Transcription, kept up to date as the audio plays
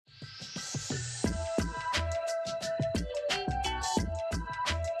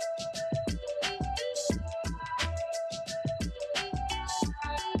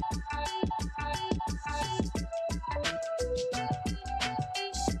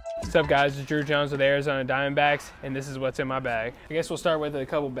What's up, guys? It's Druw Jones with Arizona Diamondbacks, and this is what's in my bag. I guess we'll start with a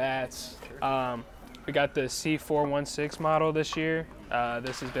couple bats. We got the C416 model this year.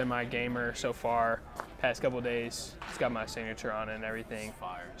 This has been my gamer so far, past couple days. It's got my signature on it and everything.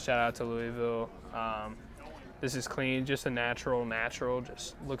 Shout out to Louisville. This is clean, just a natural,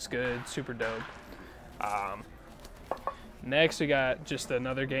 just looks good, super dope. Next, we got just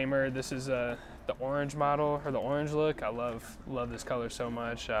another gamer. This is the orange model, or the orange look. I love this color so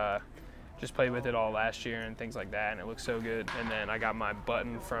much. Just played with it all last year and things like that, and it looks so good. And then I got my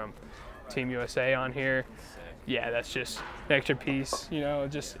button from Team USA on here. Yeah, that's just an extra piece, you know.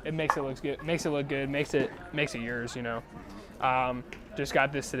 It makes it look good, makes it yours, you know. Just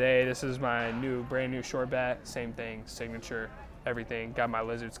got this today. This is my brand new short bat. Same thing, signature, everything. Got my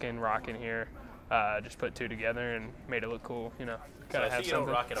lizard skin rocking here. Just put two together and made it look cool, you know. Gotta have you don't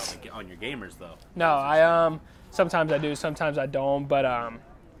rock it on your gamers though. No, sometimes I do, sometimes I don't, but I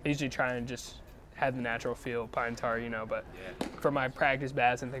usually try and just have the natural feel, pine tar, you know. But yeah, for my practice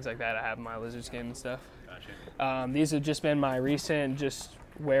bats and things like that, I have my lizard skin and stuff. Gotcha. These have just been my recent just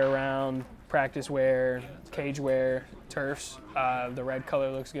wear around, practice wear, cage wear, turfs. The red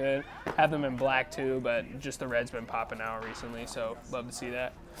color looks good. Have them in black too, but just the red's been popping out recently, so love to see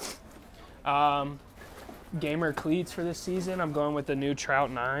that. Gamer cleats for this season. I'm going with the new Trout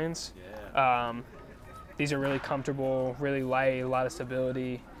 9s. Yeah. These are really comfortable, really light, a lot of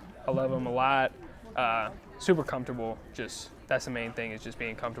stability. I love them a lot. Super comfortable. Just that's the main thing, is just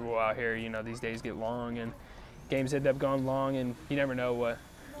being comfortable out here. You know, these days get long and games end up going long, and you never know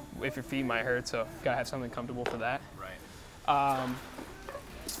if your feet might hurt. So gotta have something comfortable for that. Right.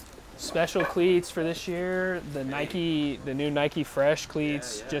 Special cleats for this year, the new Nike Fresh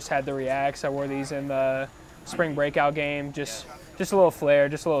cleats. Just had the Reacts. I wore these in the spring breakout game. Just a little flair,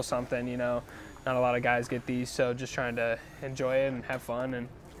 just a little something, you know. Not a lot of guys get these, so just trying to enjoy it and have fun and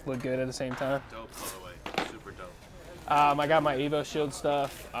look good at the same time. Dope colorway, super dope. I got my Evo Shield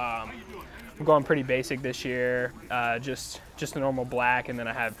stuff. I'm going pretty basic this year. Just the normal black, and then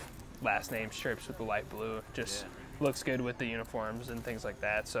I have last name strips with the light blue. Just looks good with the uniforms and things like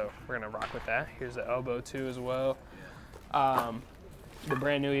that, so we're gonna rock with that. Here's the elbow too as well. The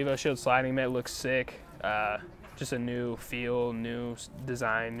brand new Evo Shield sliding mitt looks sick. Just a new feel, new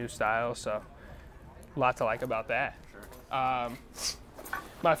design, new style, so a lot to like about that. Sure.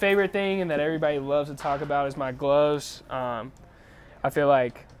 My favorite thing, and that everybody loves to talk about, is my gloves. I feel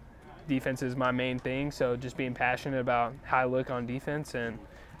like defense is my main thing, so just being passionate about how I look on defense, and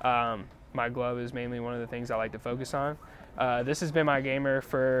my glove is mainly one of the things I like to focus on. This has been my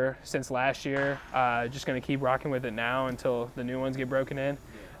gamer since last year. Just gonna keep rocking with it now until the new ones get broken in.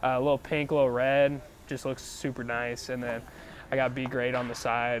 A little pink, a little red, just looks super nice. And then I got Be Great on the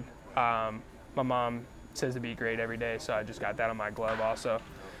side. My mom says to be great every day, so I just got that on my glove also.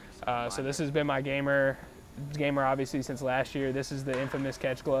 So this has been my gamer obviously since last year. This is the infamous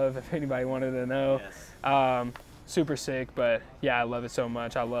catch glove, if anybody wanted to know. Yes. Super sick, but yeah, I love it so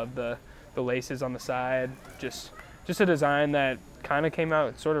much. I love the laces on the side. Just a design that kind of came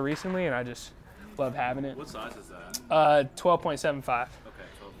out sort of recently, and I just love having it. What size is that? 12.75.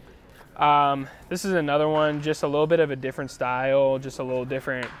 Okay. This is another one, just a little bit of a different style, just a little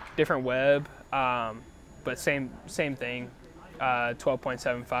different web, but same thing.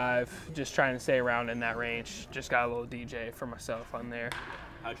 12.75. Just trying to stay around in that range. Just got a little DJ for myself on there.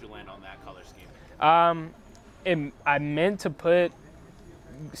 How'd you land on that color scheme? I meant to put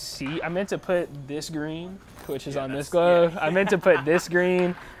this green, which is on this glove. I meant to put this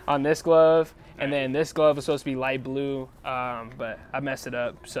green on this glove, and then this glove was supposed to be light blue, but I messed it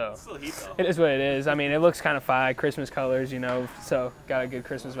up, so it is what it is. I mean, it looks kind of fire, Christmas colors, you know, so got a good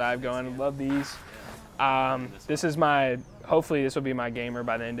Christmas vibe going. Love these. This is hopefully this will be my gamer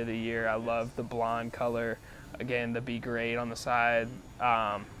by the end of the year. I love the blonde color. Again, the Be Great on the side.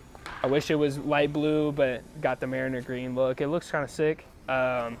 I wish it was light blue, but got the Mariner green look. It looks kind of sick.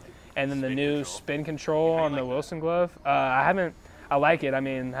 And then the new spin control on the Wilson glove. I like it. I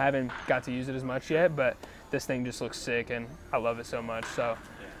mean, I haven't got to use it as much yet, but this thing just looks sick, and I love it so much. So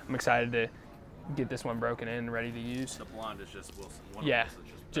I'm excited to get this one broken in and ready to use. The blonde is just Wilson. Yeah,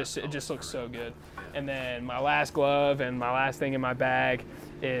 it just looks so good. And then my last glove and my last thing in my bag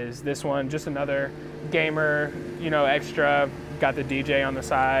is this one, just another gamer, you know, extra. Got the DJ on the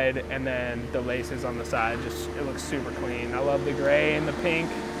side, and then the laces on the side. Just, it looks super clean. I love the gray and the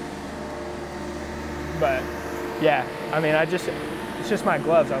pink. But yeah, I mean, it's just my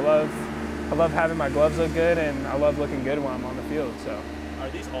gloves. I love having my gloves look good, and I love looking good when I'm on the field. So. Are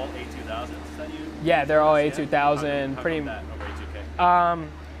these all A2000s that you? Yeah, they're all A2000. How pretty. That over A2K?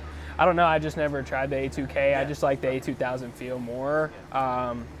 I don't know. I just never tried the A2K. Yeah. I just like the A2000 feel more.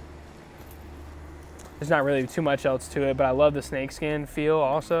 there's not really too much else to it, but I love the snakeskin feel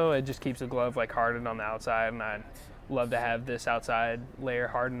also. It just keeps the glove like hardened on the outside, and I love to have this outside layer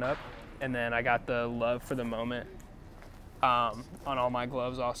hardened up. And then I got the Love for the Moment on all my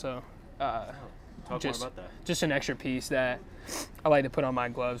gloves also. Talk more about that. Just an extra piece that I like to put on my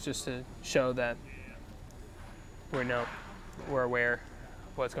gloves just to show that we're aware of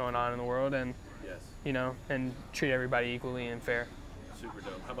what's going on in the world, and Yes. you know, and treat everybody equally and fair. Super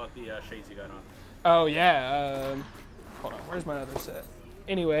dope. How about the shades you got on? Oh yeah, hold on, where's my other set?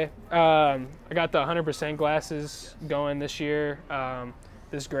 Anyway, I got the 100% glasses going this year.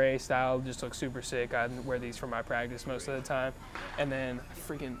 This gray style just looks super sick. I wear these for my practice most of the time. And then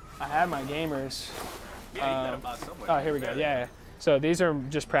I have my gamers. Yeah, you got them out somewhere. Oh, here we go, yeah. So these are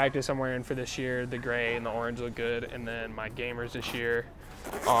just practice I'm wearing for this year. The gray and the orange look good. And then my gamers this year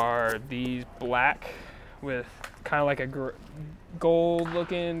are these black with kind of like a gold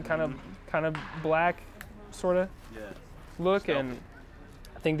looking, kind of black sort of look. Stealthy. And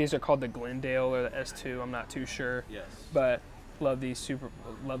I think these are called the Glendale or the S2. I'm not too sure. Yes. But love these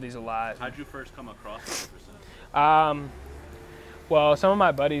a lot. How'd you first come across 100%? Well, some of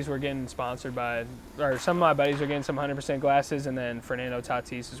my buddies were getting sponsored by, or some of my buddies were getting some 100% glasses, and then Fernando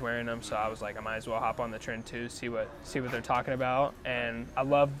Tatis is wearing them, so I was like, I might as well hop on the trend too, see what they're talking about. And I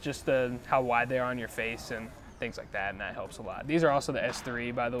love just how wide they are on your face and things like that, and that helps a lot. These are also the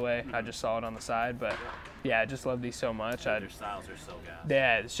S3, by the way. I just saw it on the side, but yeah, I just love these so much. Their styles are so gas.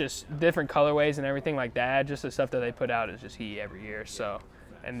 Yeah, it's just different colorways and everything like that. Just the stuff that they put out is just heat every year. So,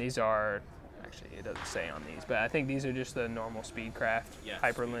 and these are, actually it doesn't say on these, but I think these are just the normal Speedcraft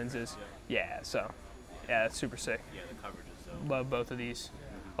hyper lenses. Yeah, so yeah, it's super sick. Yeah, the coverage is so. Love both of these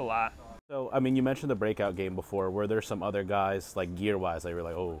a lot. So, I mean, you mentioned the breakout game before. Were there some other guys, like gear-wise, that you were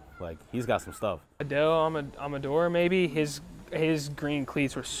like, oh, like he's got some stuff? Adele Amador, maybe. His green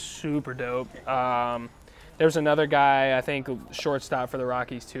cleats were super dope. There was another guy, I think, shortstop for the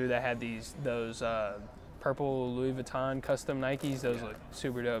Rockies too, that had those purple Louis Vuitton custom Nikes. Those look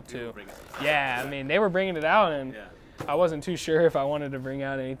super dope too. Yeah, I mean, they were bringing it out, and I wasn't too sure if I wanted to bring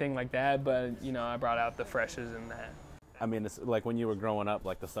out anything like that, but you know, I brought out the freshes and that. I mean, it's like when you were growing up,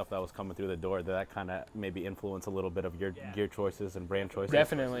 like the stuff that was coming through the door, did that kind of maybe influence a little bit of your gear choices and brand choices?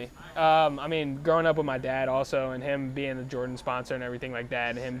 Definitely. I mean, growing up with my dad also, and him being a Jordan sponsor and everything like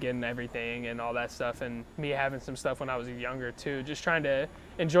that, and him getting everything and all that stuff, and me having some stuff when I was younger too, just trying to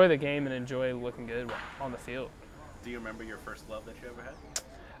enjoy the game and enjoy looking good on the field. Do you remember your first glove that you ever had?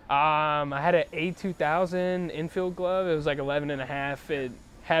 I had an A2000 infield glove. It was like 11.5. It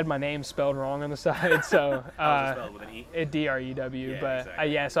had my name spelled wrong on the side, so How was it spelled, with an E? Drew, Yeah, but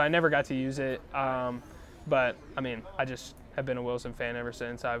exactly. so I never got to use it. But I mean, I just have been a Wilson fan ever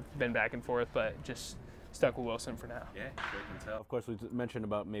since. I've been back and forth, but just stuck with Wilson for now. Yeah, sure can tell. Of course, we mentioned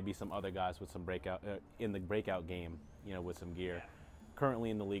about maybe some other guys with some breakout in the breakout game, you know, with some gear.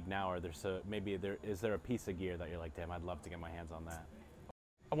 Currently in the league now, is there a piece of gear that you're like, damn, I'd love to get my hands on that?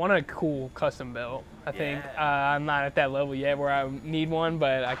 I want a cool custom belt. I think I'm not at that level yet where I need one,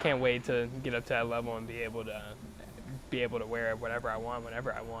 but I can't wait to get up to that level and be able to wear whatever I want,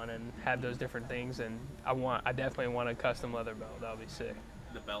 whenever I want, and have those different things. And I definitely want a custom leather belt. That'll be sick.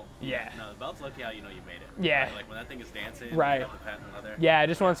 The belt? Yeah. No, the belt's lucky how you know you made it. Yeah. Right? Like when that thing is dancing, Right. you got the patent leather. Yeah, I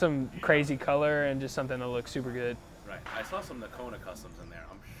just want some crazy color and just something that looks super good. Right. I saw some Nakona customs in there.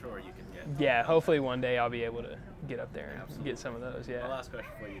 I'm sure you can get. Yeah, hopefully one day I'll be able to get up there and Absolutely. get some of those. My Yeah. last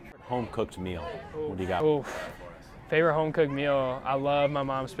question for you. Home cooked meal. What do you got? Oof. For us. Favorite home cooked meal, I love my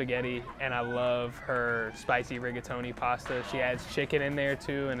mom's spaghetti, and I love her spicy rigatoni pasta. She adds chicken in there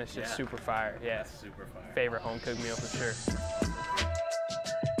too, and it's just super fire. Yeah. Super fire. Favorite home cooked meal for sure.